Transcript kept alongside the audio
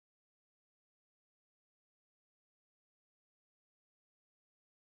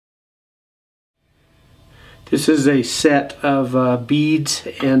This is a set of beads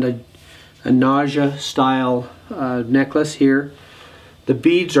and a Naja style necklace here. The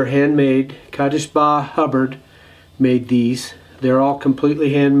beads are handmade. Kaidesbah Hubbard made these. They're all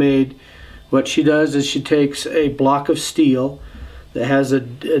completely handmade. What she does is she takes a block of steel that has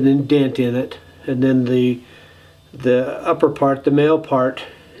an indent in it, and then the upper part, the male part,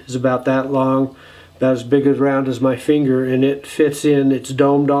 is about that long, about as big around as my finger, and it fits in. It's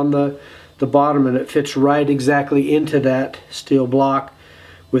domed on the bottom, and it fits right exactly into that steel block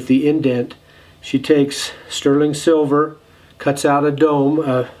with the indent. She takes sterling silver, cuts out a dome,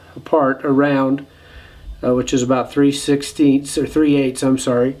 a part, a round, which is about 3/16 or 3/8, I'm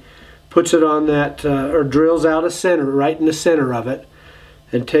sorry, puts it on that, or drills out a center, right in the center of it,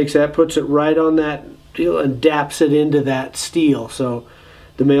 and takes that, puts it right on that deal, and daps it into that steel. So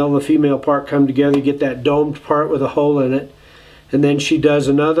the male and the female part come together, you get that domed part with a hole in it, and then she does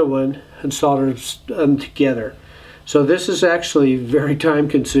another one and solders them together. So this is actually very time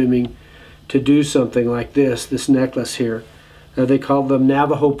consuming to do something like this necklace here. They call them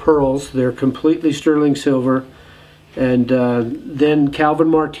Navajo pearls. They're completely sterling silver. And then Calvin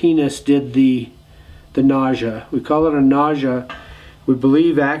Martinez did the Naja. We call it a Naja. We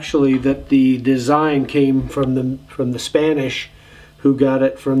believe actually that the design came from the Spanish, who got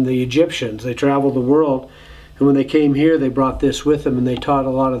it from the Egyptians. They traveled the world, and when they came here they brought this with them, and they taught a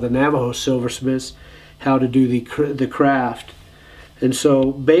lot of the Navajo silversmiths how to do the craft. And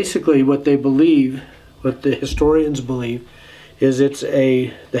so basically what they believe, what the historians believe, is it's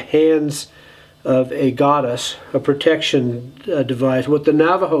the hands of a goddess, a protection device. What the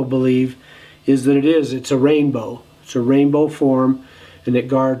Navajo believe is that it's a rainbow. It's a rainbow form, and it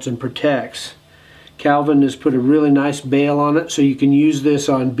guards and protects. Calvin has put a really nice bail on it, so you can use this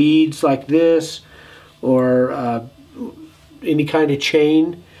on beads like this, or any kind of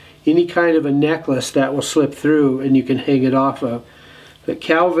chain, any kind of a necklace that will slip through and you can hang it off of. But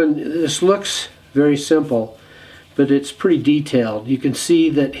Calvin, this looks very simple, but it's pretty detailed. You can see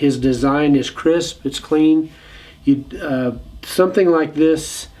that his design is crisp, it's clean. Something like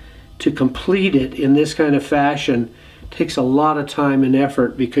this, to complete it in this kind of fashion, takes a lot of time and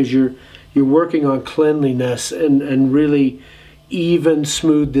effort, because you're working on cleanliness and really even,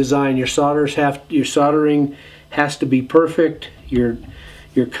 smooth design. Your soldering has to be perfect. Your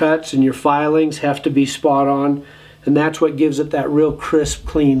cuts and your filings have to be spot on, and that's what gives it that real crisp,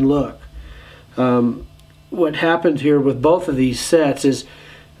 clean look. What happened here with both of these sets is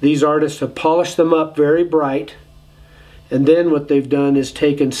these artists have polished them up very bright, and then what they've done is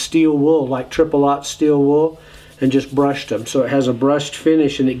taken steel wool, like triple-aught steel wool, and just brushed them. So it has a brushed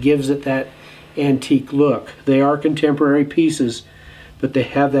finish, and it gives it that antique look. They are contemporary pieces, but they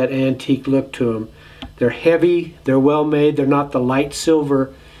have that antique look to them. They're heavy, they're well made, they're not the light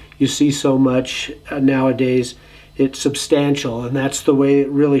silver you see so much nowadays. It's substantial, and that's the way it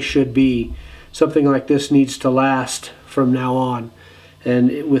really should be. Something like this needs to last from now on,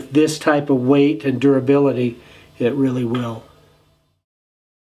 and with this type of weight and durability, it really will.